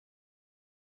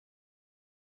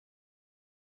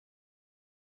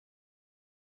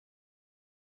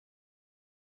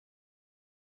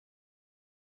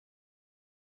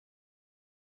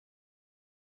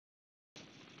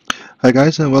Hi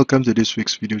guys, and welcome to this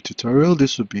week's video tutorial.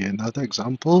 This will be another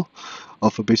example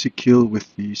of a basic kill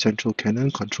with the central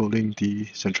cannon controlling the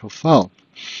central file.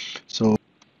 So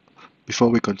before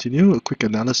we continue, a quick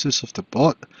analysis of the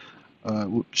board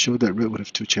would show that red would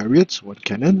have two chariots, one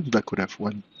cannon, black would have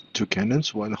two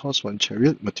cannons, one horse, one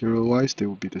chariot. Material wise they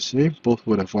would be the same, both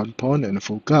would have one pawn and a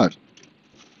full guard.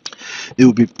 It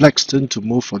will be black's turn to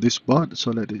move for this board, so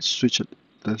let us switch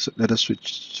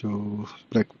to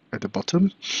black at the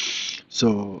bottom.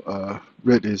 So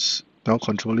red is now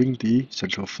controlling the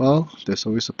central file. There's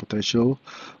always a potential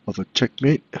of a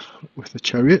checkmate with the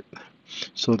chariot.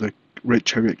 So the red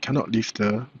chariot cannot leave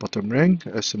the bottom rank,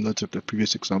 as similar to the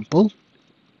previous example.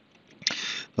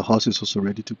 The horse is also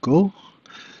ready to go.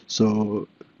 So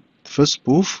the first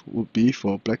move would be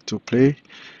for black to play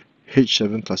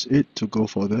h7 plus 8 to go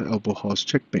for the elbow horse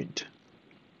checkmate.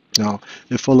 Now,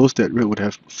 it follows that red would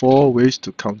have 4 ways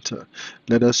to counter.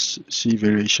 Let us see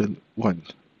variation 1.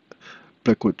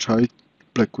 Black would try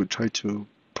to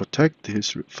protect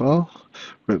his file.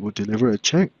 Red would deliver a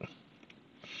check,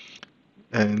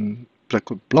 and black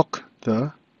would block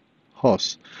the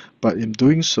horse. But in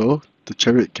doing so, the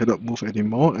chariot cannot move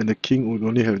anymore, and the king would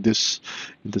only have this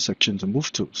intersection to move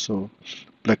to. So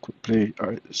black would play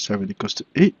r7 equals to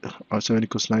 8, r7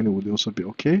 equals 9 would also be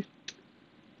okay.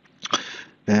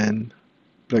 And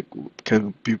black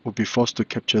would be forced to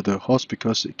capture the horse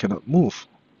because it cannot move,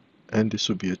 and this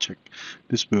would be a check.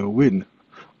 This will win.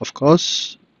 Of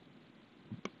course,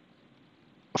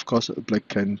 black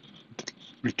can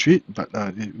retreat, but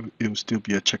it will still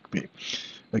be a checkmate.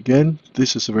 Again,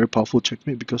 this is a very powerful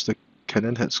checkmate because the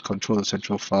cannon has control of the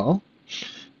central file.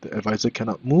 The advisor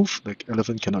cannot move, the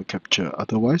elephant cannot capture,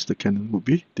 otherwise the cannon would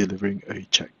be delivering a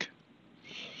check.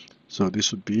 So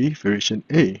this would be variation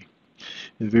A.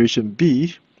 In variation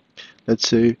B, let's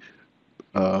say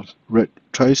red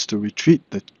tries to retreat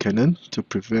the cannon to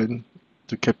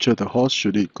capture the horse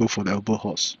should it go for the elbow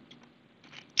horse.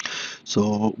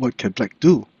 So what can black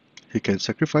do? He can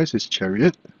sacrifice his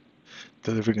chariot,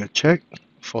 delivering a check,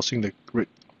 forcing the red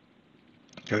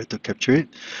chariot to capture it.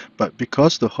 But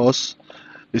because the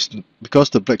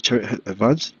black chariot had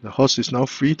advanced, the horse is now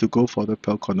free to go for the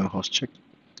pale corner horse check.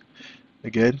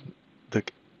 Again, the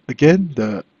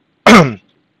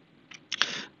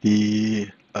the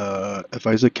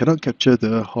advisor cannot capture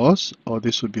the horse, or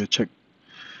this would be a check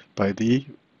by the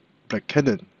black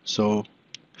cannon. So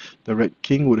the red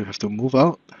king would have to move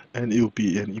out, and it will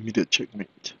be an immediate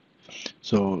checkmate.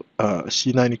 So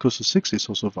c9 equals to 6 is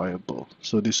also viable.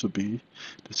 So this would be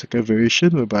the second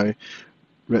variation, whereby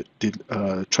red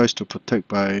tries to protect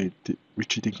by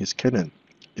retreating his cannon.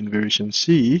 In variation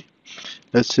C,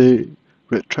 let's say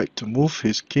red tried to move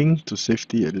his king to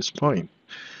safety at this point.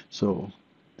 So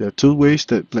there are two ways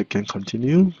that black can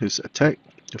continue his attack.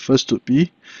 The first would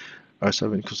be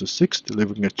r7 equals to 6,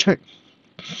 delivering a check.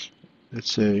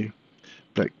 Let's say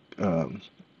black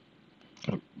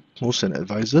moves an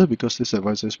advisor because this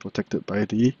advisor is protected by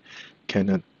the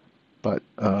cannon. But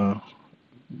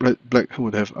black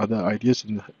would have other ideas,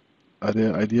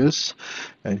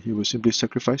 and he will simply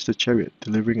sacrifice the chariot,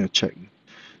 delivering a check.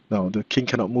 Now the king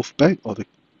cannot move back, or the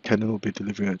cannon will be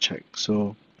delivering a check.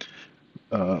 So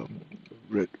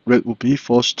red will be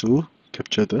forced to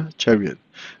capture the chariot.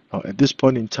 Now at this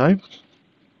point in time,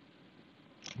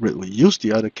 red will use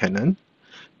the other cannon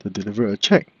to deliver a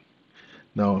check.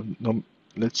 Now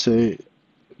let's say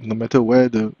no matter where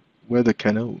the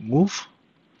cannon will move,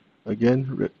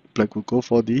 again black will go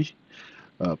for the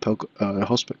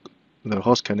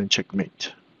horse cannon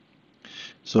checkmate.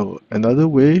 So another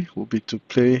way would be to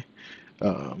play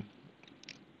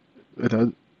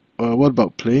what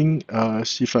about playing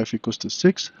c5 equals to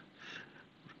 6?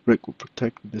 Red would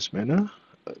protect in this manner,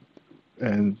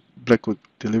 and black would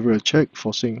deliver a check,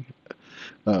 forcing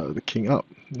the king up.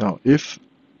 Now if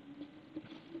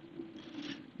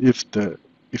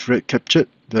red captured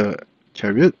the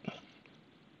chariot,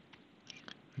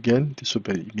 again this would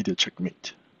be an immediate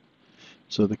checkmate.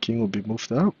 So the king will be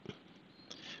moved out.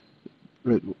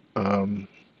 The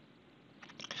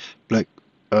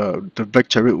black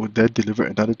chariot would then deliver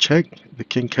another check. The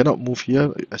king cannot move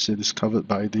here as it is covered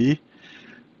by the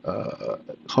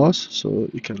horse, so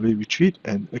it can really retreat,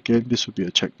 and again this would be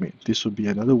a checkmate. This would be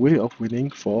another way of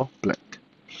winning for black.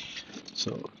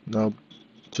 So now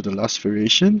to the last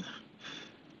variation,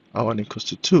 r1 equals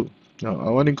to 2. Now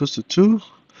r1 equals to 2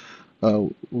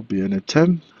 would be an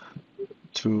attempt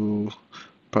to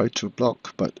try to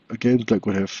block, but again black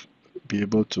would have be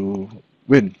able to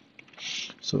win.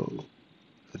 So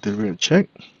deliver a check,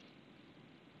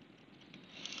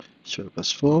 chariot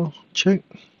plus 4, check,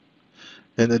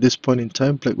 and at this point in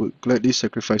time black would gladly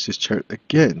sacrifice his chariot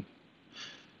again.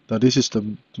 Now this is the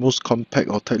most compact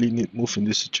or tightly knit move in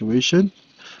this situation.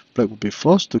 Black would be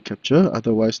forced to capture,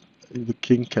 otherwise the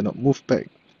king cannot move back.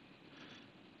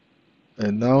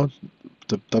 And now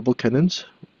the double cannons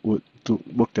would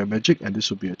work their magic, and this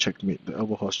would be a checkmate, the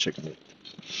elbow horse checkmate.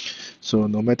 So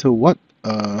no matter what,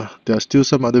 there are still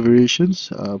some other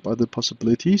variations, other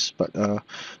possibilities, but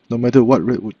no matter what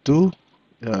red would do,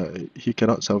 he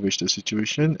cannot salvage the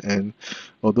situation, and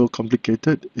although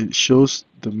complicated, it shows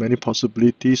the many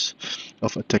possibilities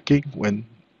of attacking when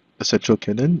a central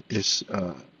cannon is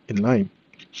in line.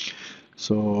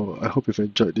 So I hope you've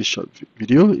enjoyed this short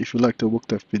video. If you like the work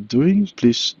that I've been doing,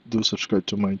 please do subscribe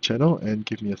to my channel and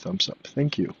give me a thumbs up.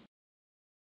 Thank you.